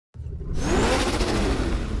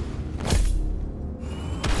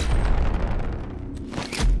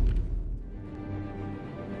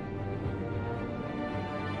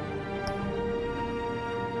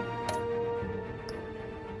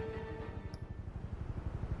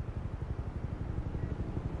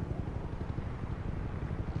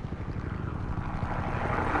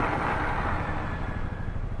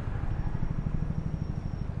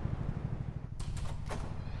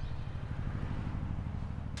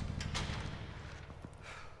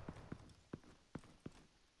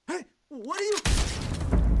What are you...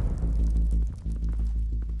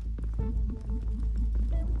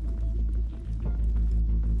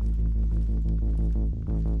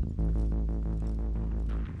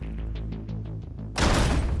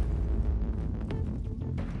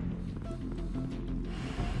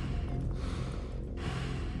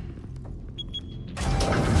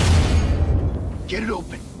 Get it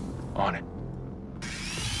open. On it.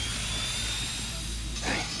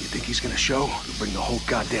 Hey, you think he's gonna show? He'll bring the whole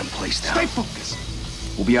goddamn place down. Stay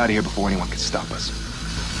focused. We'll be out of here before anyone can stop us.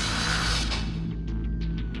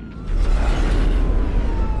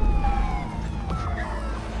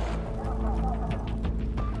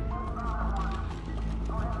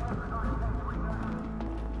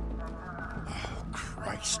 Oh,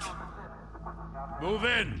 Christ. Move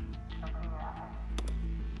in!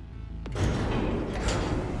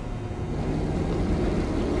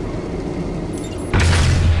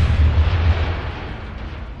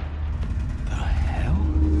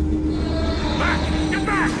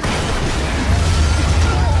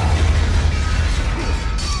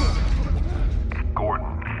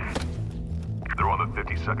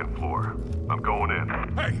 Second floor. I'm going in.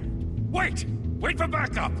 Hey! Wait! Wait for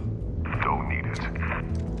backup! Don't need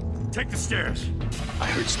it. Take the stairs. I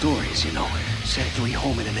heard stories, you know. Sent 3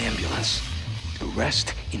 home in an ambulance. The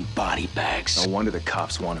rest in body bags. No wonder the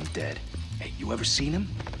cops want him dead. Hey, you ever seen him?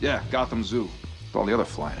 Yeah, Gotham Zoo. With all the other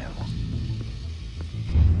flying animals.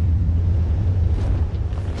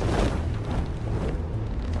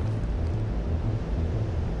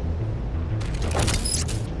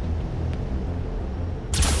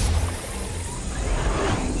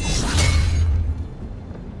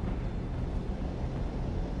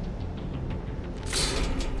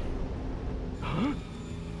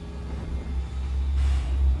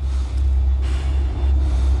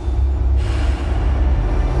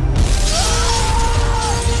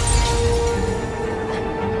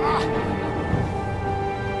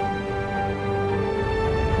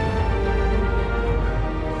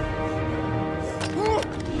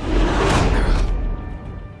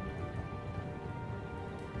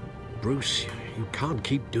 Bruce, you can't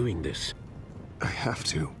keep doing this. I have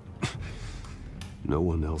to. No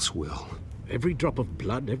one else will. Every drop of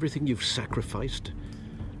blood, everything you've sacrificed.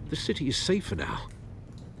 The city is safer now.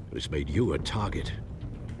 It's made you a target.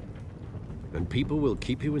 And people will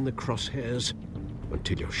keep you in the crosshairs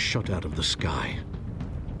until you're shot out of the sky.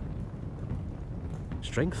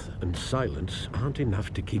 Strength and silence aren't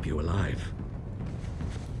enough to keep you alive.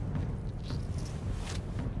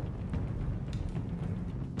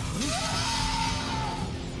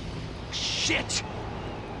 Shit!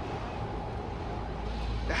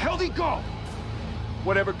 The hell'd he go?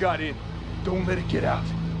 Whatever got in, don't let it get out.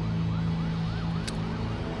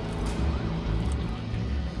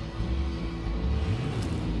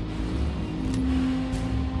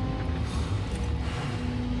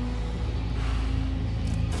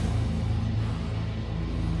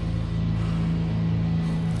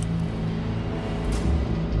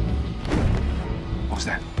 What was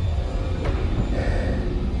that?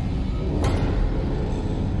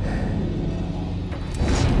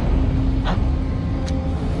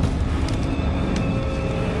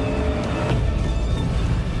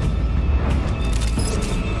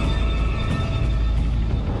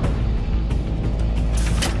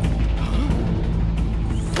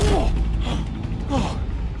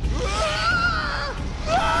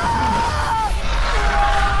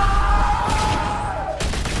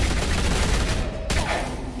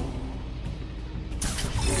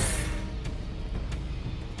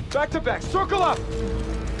 Back to back, circle up!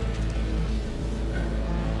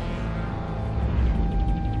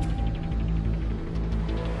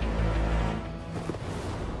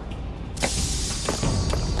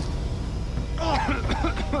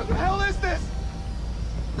 What the hell is this?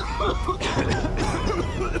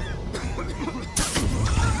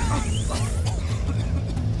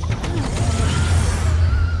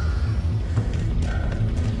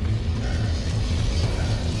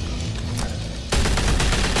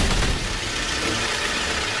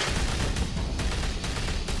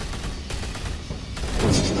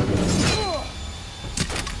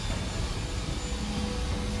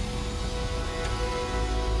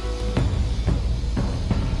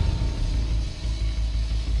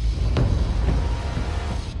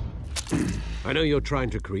 I know you're trying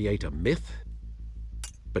to create a myth,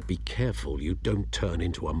 but be careful you don't turn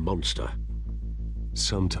into a monster.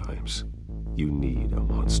 Sometimes you need a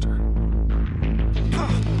monster.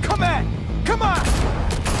 Come on! Come on!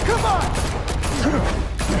 Come on!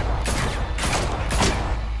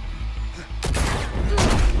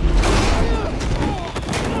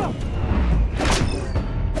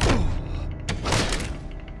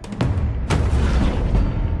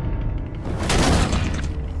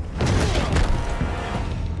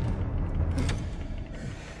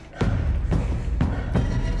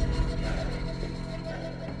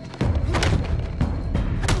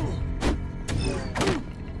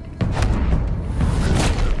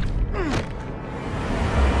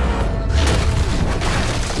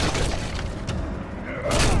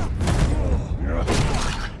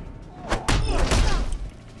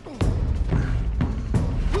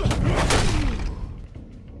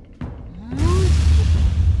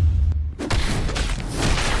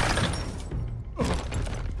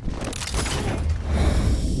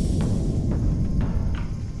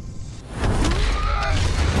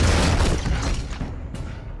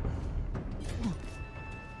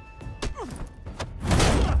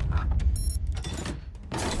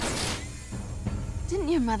 Didn't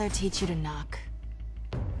your mother teach you to knock?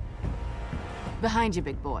 Behind you,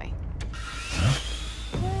 big boy.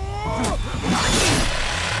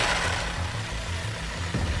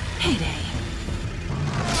 Heyday.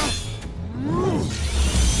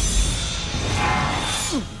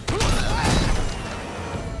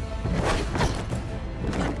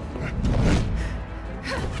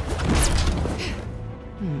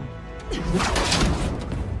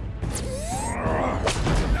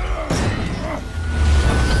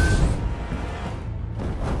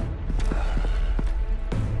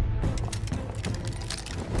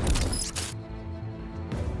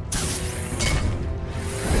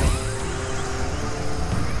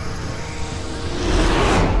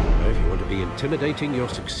 Intimidating, you're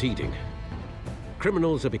succeeding.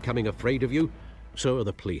 Criminals are becoming afraid of you, so are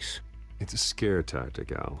the police. It's a scare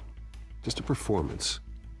tactic, Al. Just a performance.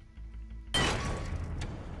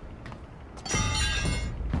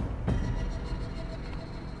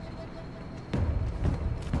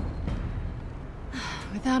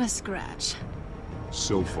 Without a scratch.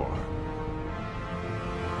 So far.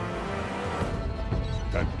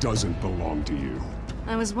 That doesn't belong to you.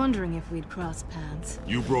 I was wondering if we'd cross paths.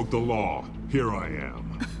 You broke the law. Here I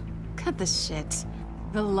am. Cut the shit.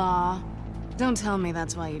 The law. Don't tell me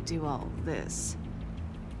that's why you do all this.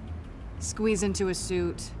 Squeeze into a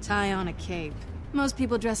suit, tie on a cape. Most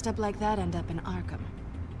people dressed up like that end up in Arkham.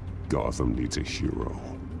 Gotham needs a hero.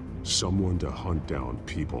 Someone to hunt down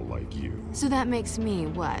people like you. So that makes me,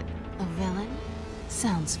 what, a villain?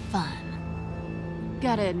 Sounds fun.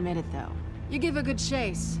 Gotta admit it, though. You give a good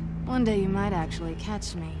chase. One day you might actually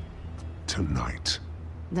catch me. Tonight.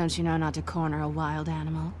 Don't you know not to corner a wild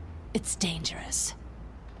animal? It's dangerous.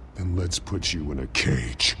 Then let's put you in a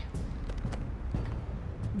cage.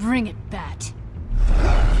 Bring it, Bat.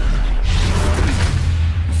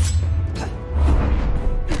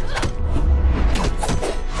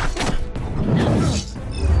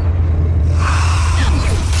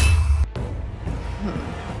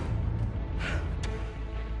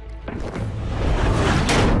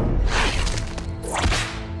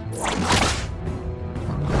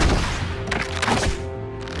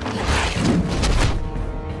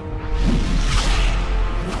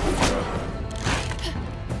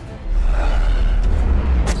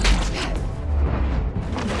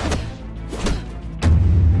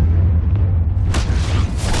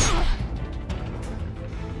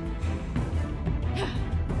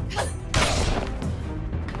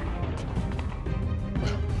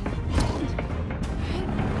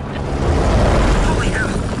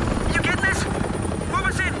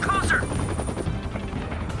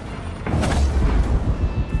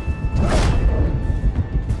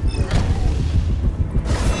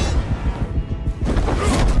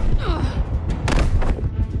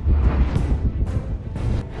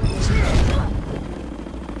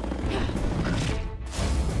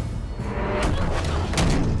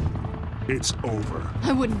 It's over.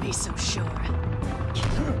 I wouldn't be so sure.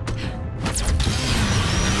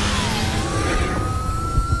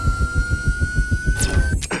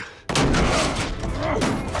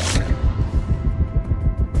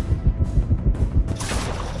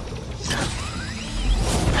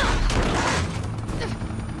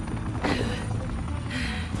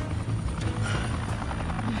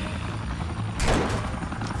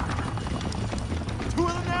 Two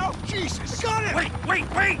of them now? Jesus! Got him!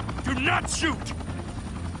 Wait! Do not shoot!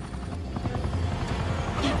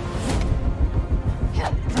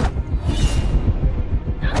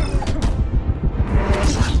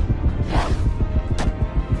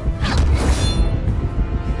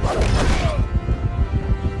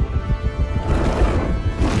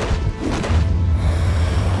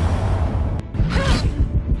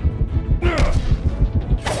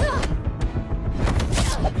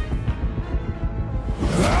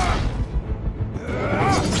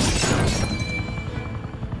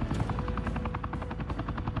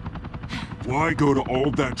 Why go to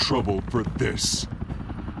all that trouble for this?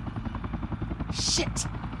 Shit!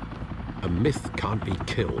 A myth can't be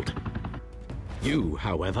killed. You,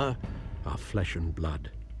 however, are flesh and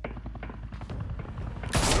blood.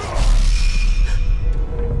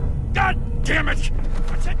 God damn it!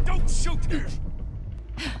 I said don't shoot!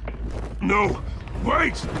 No!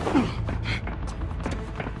 Wait!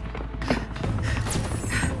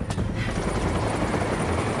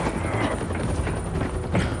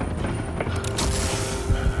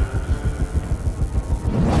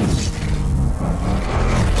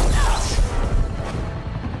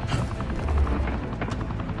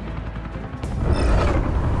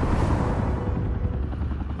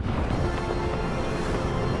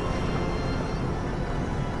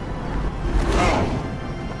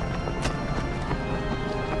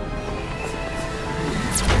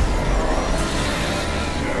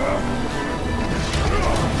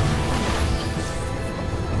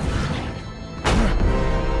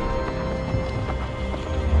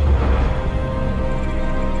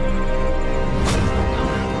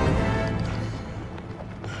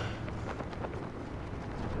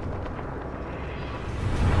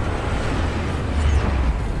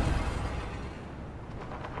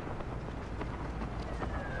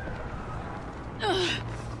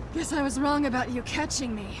 Guess I was wrong about you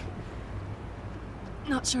catching me.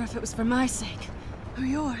 Not sure if it was for my sake, or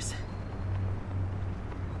yours.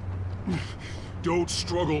 Don't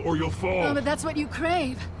struggle or you'll fall. Oh, but that's what you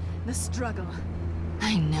crave. The struggle.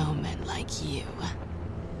 I know men like you.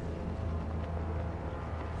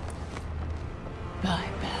 I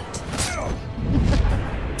bet.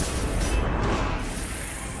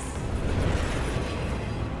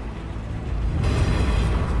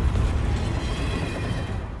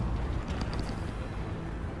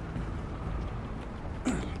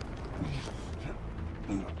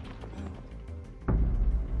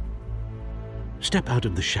 Step out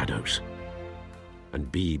of the shadows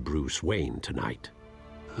and be Bruce Wayne tonight.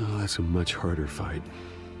 Oh, that's a much harder fight.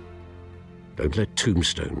 Don't let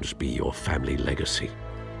tombstones be your family legacy.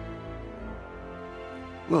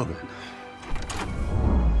 Well then.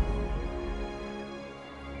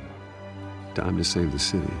 Time to save the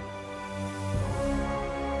city.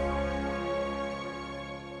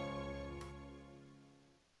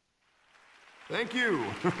 Thank you.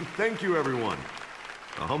 Thank you, everyone.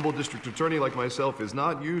 A humble district attorney like myself is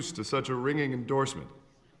not used to such a ringing endorsement.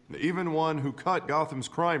 Even one who cut Gotham's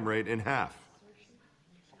crime rate in half.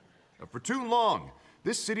 For too long,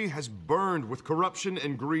 this city has burned with corruption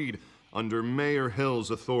and greed under Mayor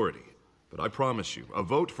Hill's authority. But I promise you, a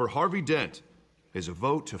vote for Harvey Dent is a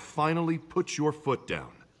vote to finally put your foot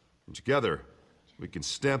down. And together, we can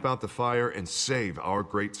stamp out the fire and save our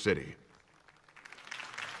great city.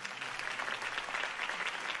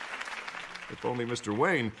 If only Mr.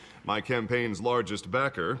 Wayne, my campaign's largest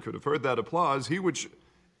backer, could have heard that applause, he would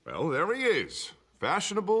well, there he is.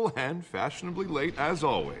 Fashionable and fashionably late as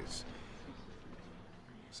always.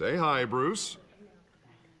 Say hi, Bruce.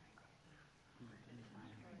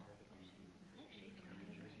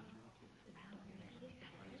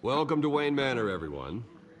 Welcome to Wayne Manor, everyone.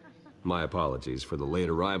 My apologies for the late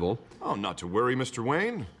arrival. Oh, not to worry, Mr.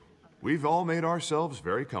 Wayne. We've all made ourselves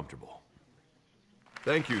very comfortable.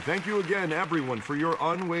 Thank you again, everyone, for your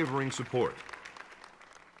unwavering support.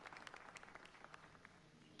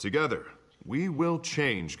 Together, we will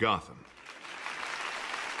change Gotham.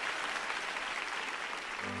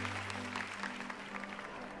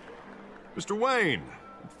 Mr. Wayne,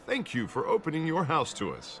 thank you for opening your house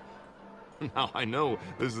to us. Now, I know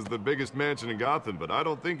this is the biggest mansion in Gotham, but I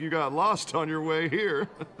don't think you got lost on your way here.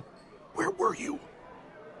 Where were you?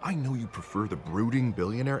 I know you prefer the brooding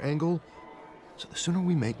billionaire angle, so the sooner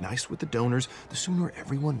we make nice with the donors, the sooner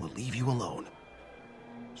everyone will leave you alone.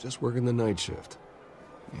 Just working the night shift.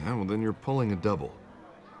 Yeah, well then you're pulling a double.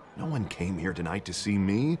 No one came here tonight to see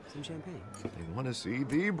me. Some champagne. They want to see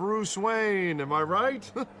the Bruce Wayne, am I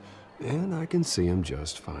right? And I can see him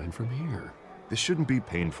just fine from here. This shouldn't be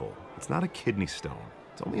painful. It's not a kidney stone.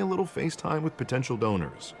 It's only a little FaceTime with potential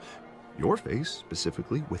donors. Your face,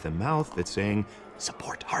 specifically, with a mouth that's saying,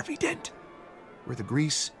 support Harvey Dent. We're the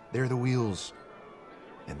grease, they're the wheels.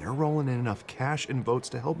 And they're rolling in enough cash and votes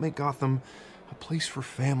to help make Gotham a place for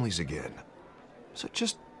families again. So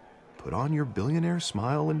just put on your billionaire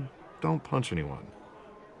smile and don't punch anyone.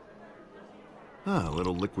 A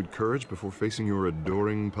little liquid courage before facing your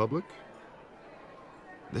adoring public.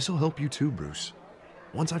 This'll help you too, Bruce.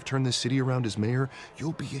 Once I've turned this city around as mayor,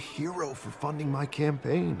 you'll be a hero for funding my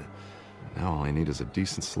campaign. Now all I need is a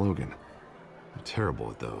decent slogan. I'm terrible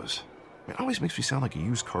at those. It always makes me sound like a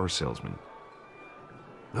used car salesman.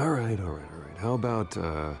 All right. How about,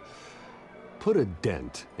 put a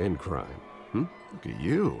dent in crime, Look at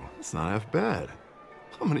you. It's not half bad.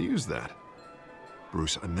 I'm gonna use that.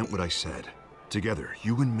 Bruce, I meant what I said. Together,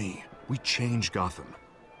 you and me, we change Gotham.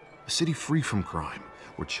 A city free from crime,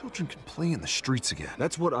 where children can play in the streets again.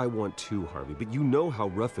 That's what I want too, Harvey, but you know how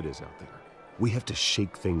rough it is out there. We have to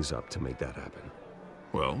shake things up to make that happen.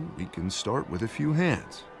 Well, we can start with a few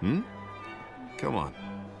hands, Come on.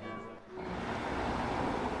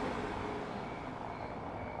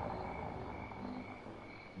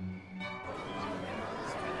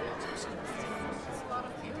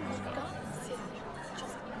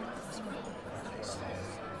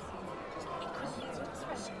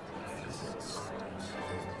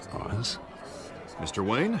 Oz? Mr.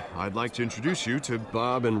 Wayne, I'd like to introduce you to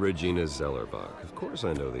Bob and Regina Zellerbach. Of course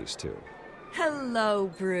I know these two.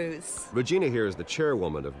 Hello, Bruce. Regina here is the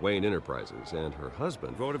chairwoman of Wayne Enterprises, and her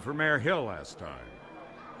husband Voted for Mayor Hill last time.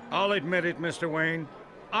 I'll admit it, Mr. Wayne.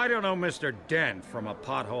 I don't know Mr. Dent from a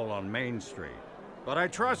pothole on Main Street, but I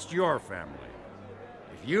trust your family.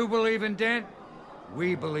 If you believe in Dent,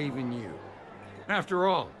 we believe in you. After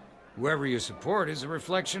all, whoever you support is a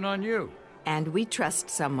reflection on you. And we trust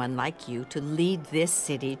someone like you to lead this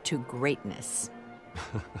city to greatness.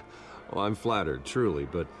 Well, I'm flattered, truly,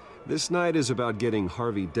 but This night is about getting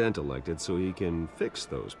Harvey Dent elected so he can fix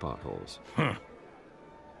those potholes. Huh.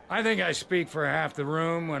 I think I speak for half the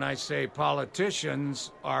room when I say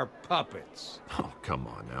politicians are puppets. Oh, come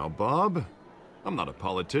on now, Bob. I'm not a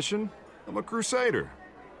politician. I'm a crusader.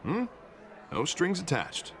 No strings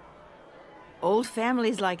attached. Old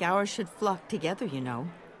families like ours should flock together, you know.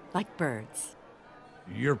 Like birds.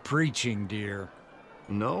 You're preaching, dear.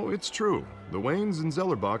 No, it's true. The Waynes and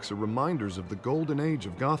Zellerbachs are reminders of the golden age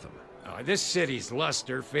of Gotham. Oh, this city's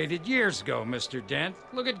luster faded years ago, Mr. Dent.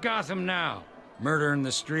 Look at Gotham now. Murder in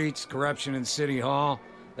the streets, corruption in City Hall,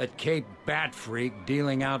 that Cape Bat freak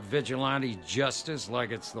dealing out vigilante justice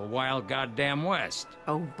like it's the wild goddamn West.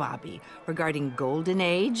 Oh, Bobby, regarding Golden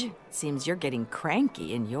Age, it seems you're getting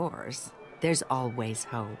cranky in yours. There's always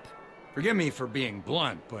hope. Forgive me for being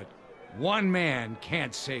blunt, but one man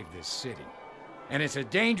can't save this city. And it's a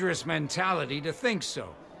dangerous mentality to think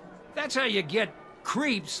so. That's how you get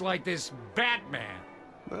creeps like this Batman.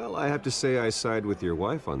 Well, I have to say I side with your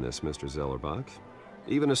wife on this, Mr. Zellerbach.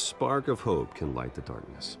 Even a spark of hope can light the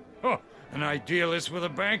darkness. Oh, an idealist with a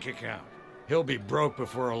bank account. He'll be broke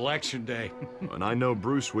before Election Day. And I know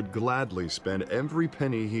Bruce would gladly spend every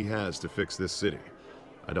penny he has to fix this city.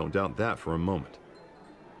 I don't doubt that for a moment.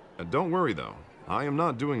 Don't worry, though. I am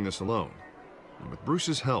not doing this alone. And with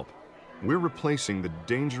Bruce's help, we're replacing the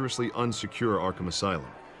dangerously unsecure Arkham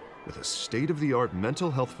Asylum with a state-of-the-art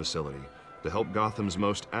mental health facility to help Gotham's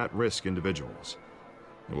most at-risk individuals.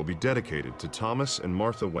 It will be dedicated to Thomas and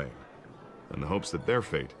Martha Wayne, in the hopes that their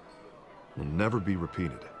fate will never be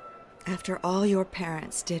repeated. After all your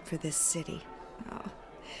parents did for this city,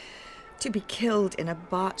 to be killed in a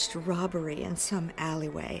botched robbery in some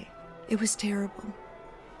alleyway, it was terrible.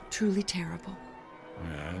 Truly terrible.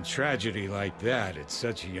 A tragedy like that at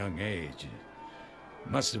such a young age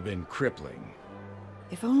must have been crippling.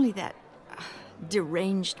 If only that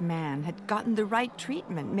deranged man had gotten the right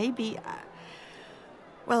treatment, maybe...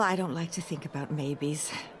 Well, I don't like to think about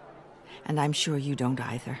maybes. And I'm sure you don't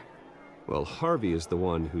either. Well, Harvey is the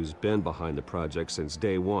one who's been behind the project since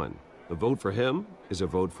day one. A vote for him is a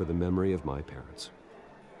vote for the memory of my parents.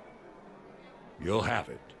 You'll have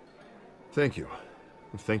it. Thank you.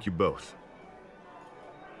 Thank you both.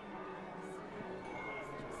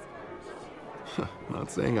 Not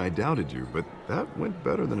saying I doubted you, but that went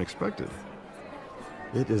better than expected.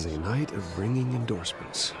 It is a night of ringing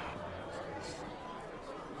endorsements.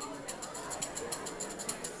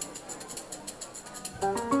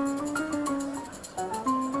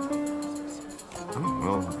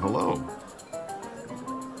 Well, hello.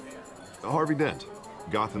 Harvey Dent,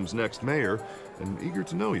 Gotham's next mayor, and eager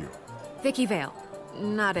to know you. Vicky Vale.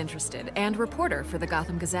 Not interested. And reporter for the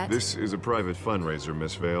Gotham Gazette. This is a private fundraiser,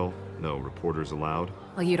 Miss Vale. No reporters allowed.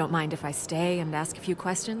 Well, you don't mind if I stay and ask a few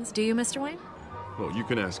questions, do you, Mr. Wayne? Well, you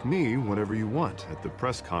can ask me whatever you want at the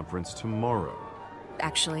press conference tomorrow.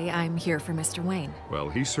 Actually, I'm here for Mr. Wayne. Well,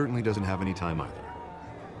 he certainly doesn't have any time either.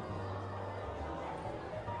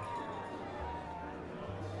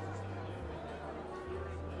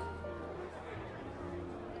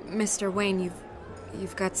 Mr. Wayne,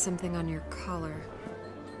 you've got something on your collar.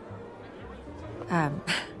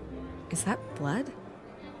 Is that blood?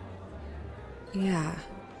 Yeah.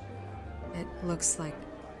 It looks like...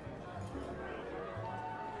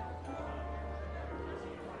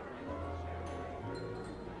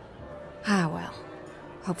 Ah, well.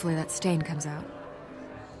 Hopefully that stain comes out.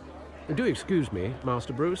 Do excuse me,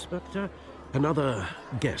 Master Bruce, but another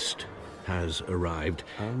guest has arrived.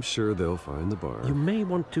 I'm sure they'll find the bar. You may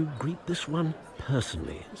want to greet this one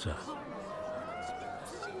personally, sir.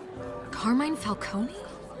 Carmine Falcone?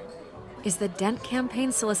 Is the Dent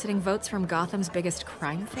campaign soliciting votes from Gotham's biggest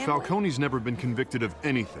crime family? Falcone's never been convicted of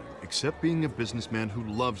anything except being a businessman who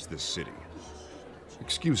loves this city.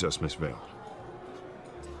 Excuse us, Miss Vale.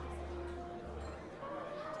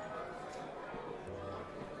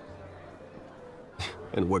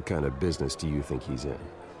 And what kind of business do you think he's in?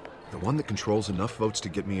 The one that controls enough votes to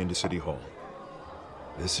get me into City Hall.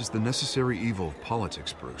 This is the necessary evil of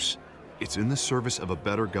politics, Bruce. It's in the service of a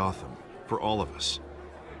better Gotham, for all of us.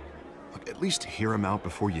 Look, at least hear him out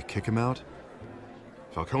before you kick him out.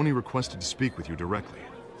 Falcone requested to speak with you directly.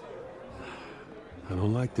 I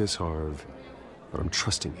don't like this, Harv, but I'm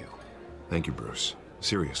trusting you. Thank you, Bruce.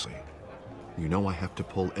 Seriously. You know I have to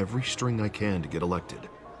pull every string I can to get elected.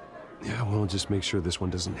 Yeah, well, just make sure this one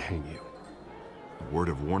doesn't hang you. A word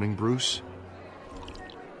of warning, Bruce?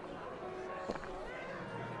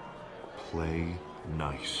 Play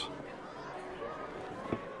nice.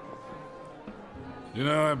 You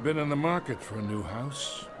know, I've been in the market for a new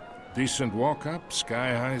house. Decent walk-up,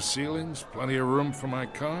 sky-high ceilings, plenty of room for my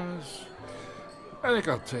cars. I think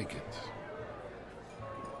I'll take it.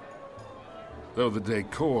 Though the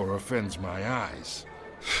decor offends my eyes.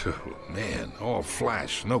 Oh, man, all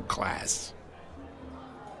flash, no class.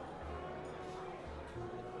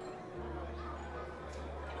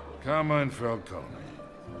 Carmine Falcone,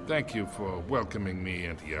 thank you for welcoming me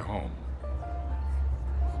into your home.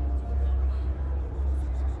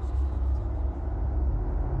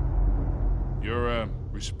 You're a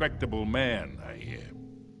respectable man, I hear.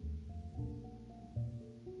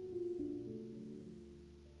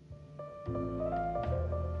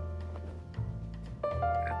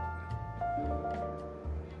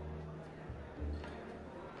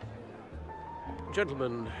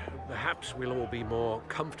 Gentlemen, perhaps we'll all be more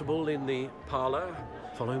comfortable in the parlor.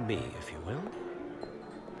 Follow me, if you will.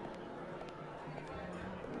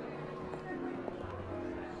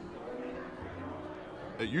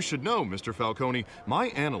 You should know, Mr. Falcone, my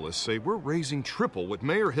analysts say we're raising triple what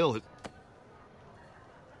Mayor Hill has...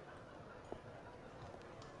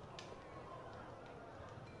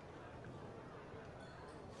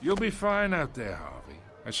 You'll be fine out there, Harvey.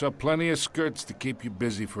 I saw plenty of skirts to keep you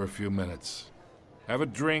busy for a few minutes. Have a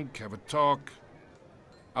drink, have a talk.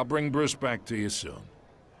 I'll bring Bruce back to you soon.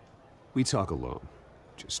 We talk alone.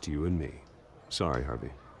 Just you and me. Sorry,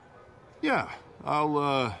 Harvey. Yeah,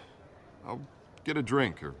 I'll get a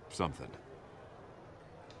drink or something.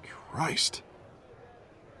 Christ.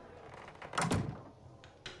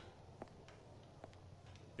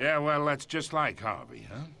 Yeah, well, that's just like Harvey,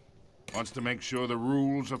 huh? Wants to make sure the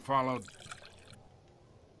rules are followed.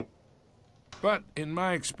 But in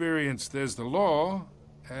my experience, there's the law,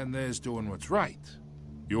 and there's doing what's right.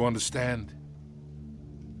 You understand?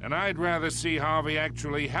 And I'd rather see Harvey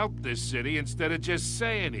actually help this city instead of just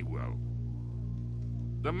saying he will.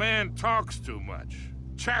 The man talks too much,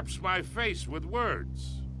 chaps my face with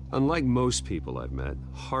words. Unlike most people I've met,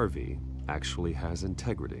 Harvey actually has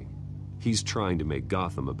integrity. He's trying to make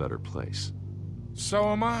Gotham a better place.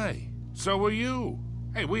 So am I. So are you.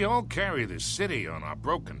 Hey, we all carry this city on our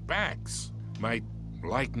broken backs. Might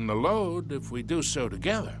lighten the load if we do so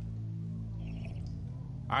together.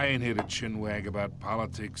 I ain't here to chinwag about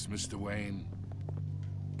politics, Mr. Wayne.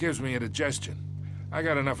 Gives me indigestion. I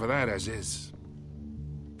got enough of that as is.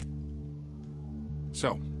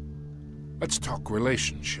 So, let's talk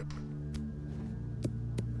relationship.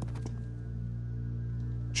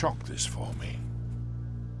 Chalk this for me.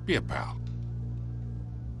 Be a pal.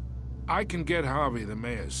 I can get Harvey the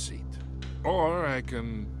mayor's seat, or I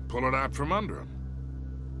can pull it out from under him.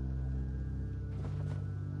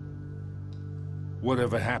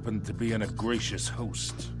 Whatever happened to being a gracious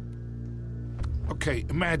host? Okay,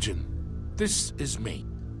 imagine, this is me.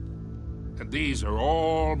 And these are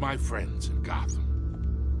all my friends in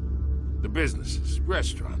Gotham. The businesses,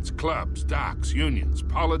 restaurants, clubs, docks, unions,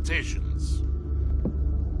 politicians.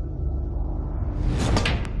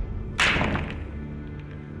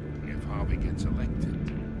 If Harvey gets elected,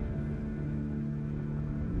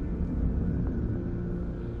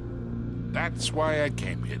 that's why I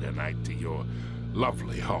came here tonight to your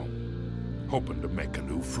lovely home, hoping to make a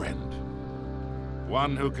new friend.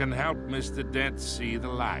 One who can help Mr. Dent see the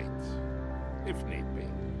light, if need be.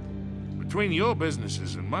 Between your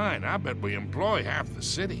businesses and mine, I bet we employ half the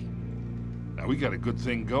city. Now, we got a good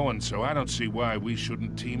thing going, so I don't see why we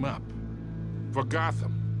shouldn't team up. For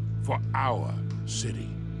Gotham, for our city.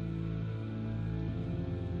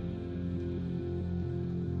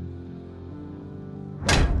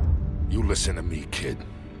 You listen to me, kid.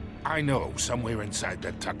 I know somewhere inside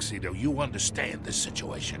that tuxedo you understand this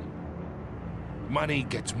situation. Money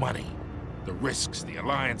gets money. The risks, the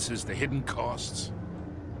alliances, the hidden costs.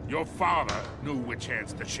 Your father knew which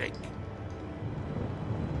hands to shake.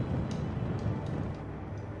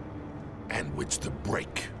 And which to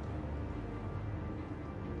break.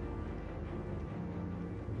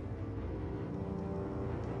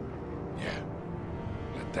 Yeah,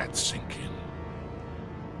 let that sink in.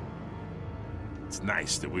 It's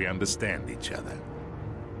nice that we understand each other.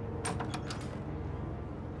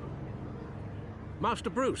 Master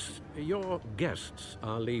Bruce, your guests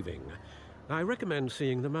are leaving. I recommend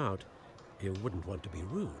seeing them out. You wouldn't want to be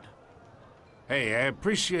rude. Hey, I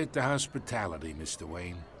appreciate the hospitality, Mr.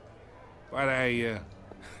 Wayne. But I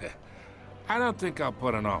don't think I'll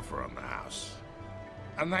put an offer on the house.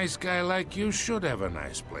 A nice guy like you should have a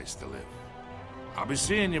nice place to live. I'll be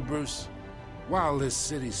seeing you, Bruce, while this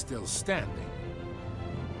city's still standing.